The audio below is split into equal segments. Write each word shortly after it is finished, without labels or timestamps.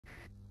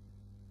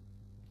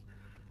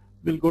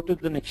We'll go to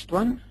the next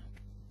one.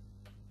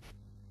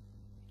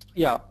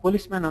 Yeah,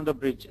 policeman on the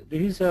bridge.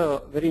 This is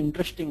a very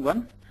interesting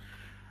one.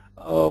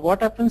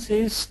 What happens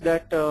is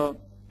that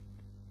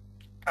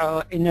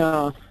in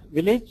a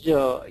village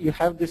you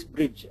have this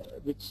bridge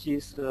which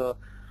is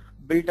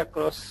built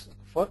across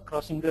for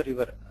crossing the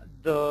river.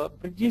 The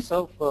bridge is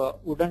of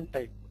wooden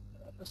type.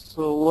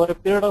 So over a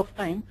period of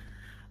time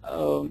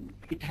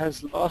it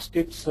has lost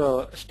its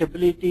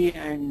stability,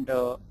 and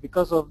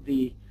because of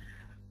the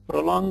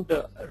prolonged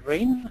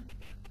rain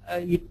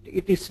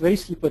it is very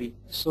slippery.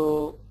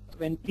 So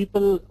when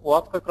people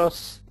walk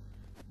across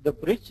the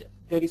bridge,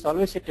 there is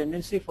always a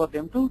tendency for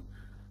them to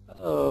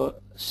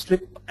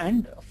slip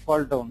and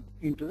fall down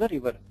into the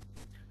river.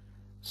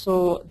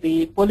 So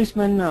the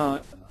policemen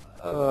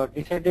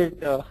decided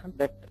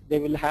that they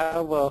will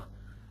have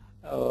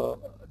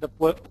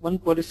one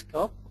police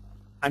cop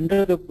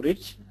under the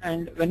bridge,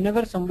 and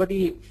whenever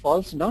somebody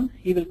falls down,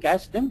 he will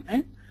catch them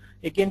and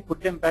again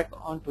put them back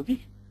onto the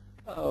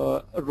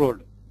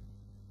road.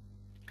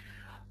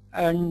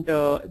 And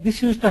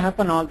this used to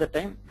happen all the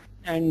time,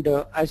 and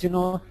as you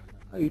know,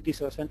 it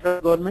is a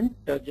central government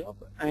job,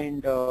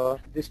 and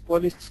this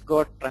police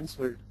got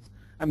transferred.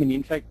 I mean,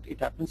 in fact, it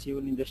happens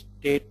even in the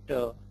state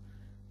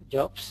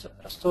jobs.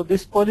 So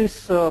this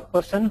police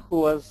person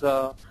who was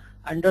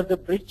under the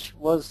bridge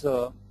was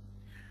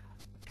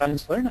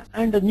transferred,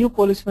 and a new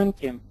policeman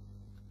came.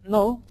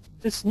 Now,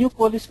 this new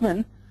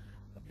policeman,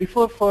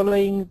 before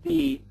following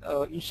the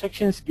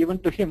instructions given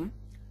to him,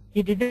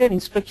 he did an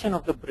inspection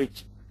of the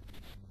bridge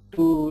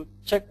to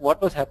check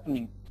what was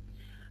happening.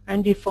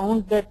 And he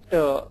found that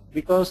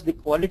because the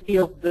quality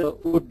of the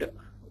wood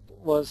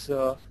was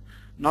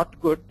not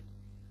good,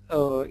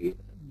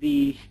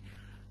 the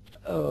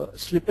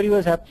slippery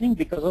was happening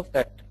because of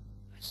that.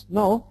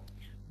 Now,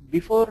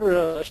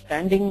 before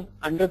standing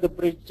under the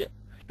bridge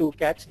to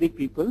catch the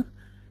people,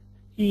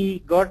 he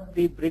got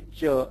the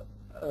bridge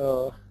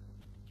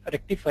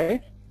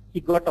rectified. He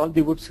got all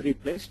the woods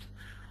replaced,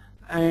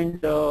 and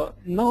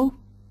now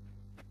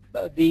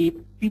the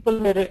people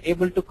were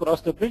able to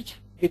cross the bridge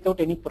without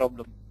any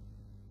problem.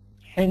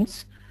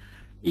 Hence,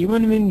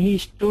 even when he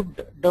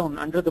stood down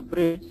under the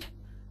bridge,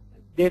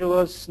 there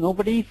was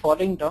nobody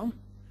falling down,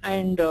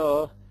 and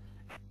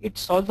it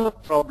solved the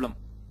problem.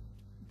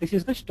 This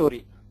is the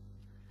story.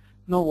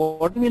 Now,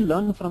 what do we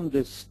learn from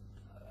this?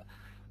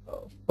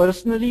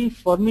 Personally,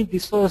 for me,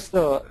 this was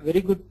a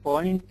very good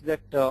point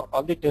that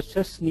all the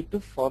testers need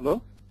to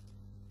follow.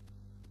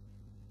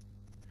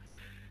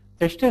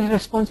 Tester's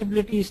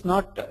responsibility is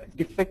not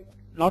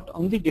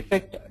only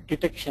defect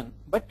detection,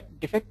 but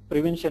defect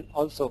prevention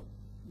also.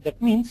 That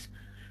means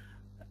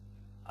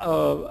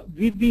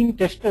we being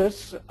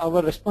testers,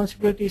 our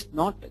responsibility is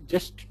not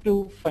just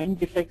to find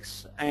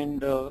defects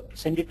and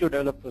send it to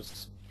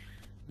developers.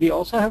 We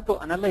also have to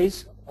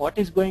analyze what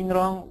is going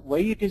wrong, why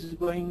it is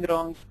going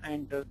wrong,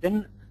 and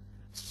then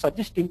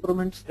suggest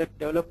improvements that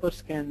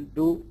developers can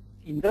do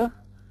in the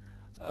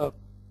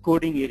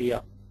coding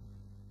area.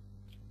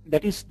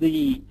 That is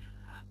the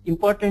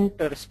important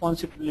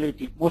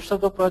responsibility. Most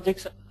of the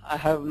projects I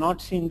have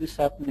not seen this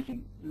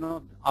happening. You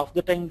know, half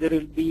the time there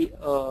will be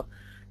a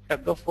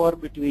tug of war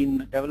between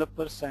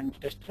developers and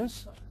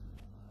testers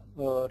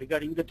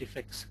regarding the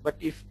defects. But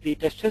if the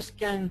testers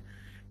can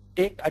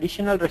take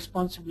additional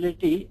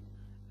responsibility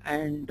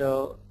and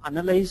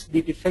analyze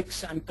the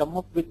defects and come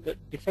up with the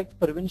defect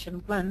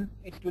prevention plan,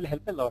 it will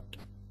help a lot.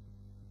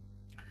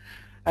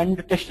 And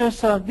the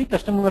testers are the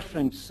customer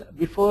friends.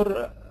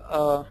 Before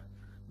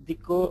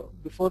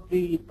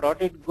the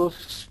product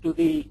goes to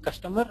the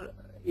customer,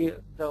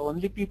 the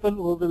only people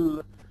who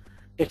will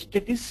test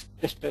it is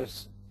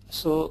testers.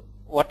 So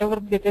whatever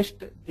they test,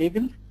 they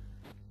will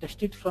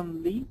test it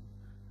from the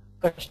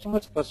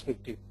customer's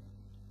perspective.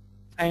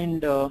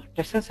 And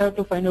testers have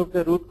to find out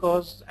the root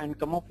cause and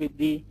come up with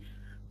the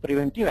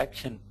preventive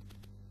action.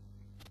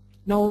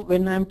 Now,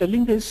 when I am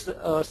telling this,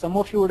 some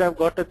of you would have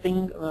got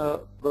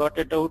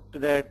it out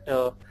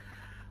that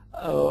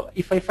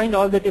if I find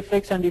all the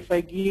defects and if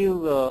I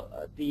give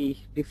the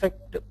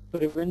defect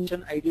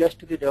prevention ideas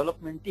to the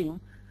development team,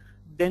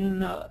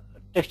 then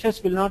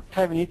testers will not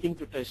have anything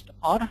to test,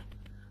 or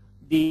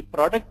the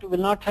product will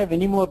not have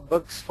any more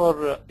bugs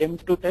for them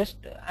to test,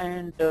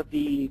 and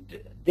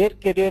their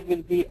career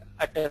will be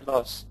at a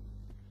loss.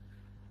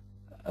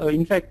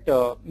 In fact,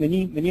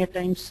 many a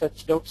times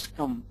such doubts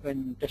come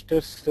when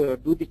testers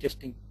do the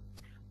testing.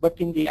 But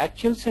in the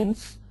actual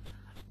sense,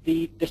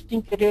 the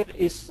testing career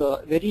is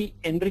very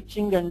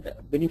enriching and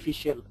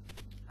beneficial,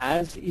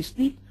 as is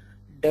the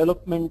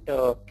development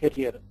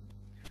career.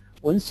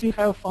 Once you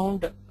have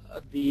found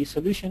the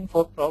solution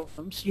for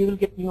problems, you will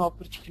get new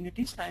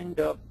opportunities, and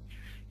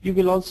you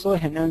will also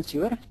enhance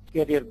your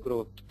career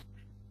growth.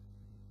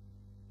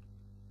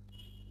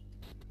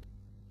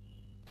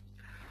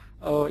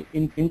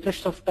 In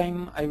interest of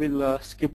time, I will skip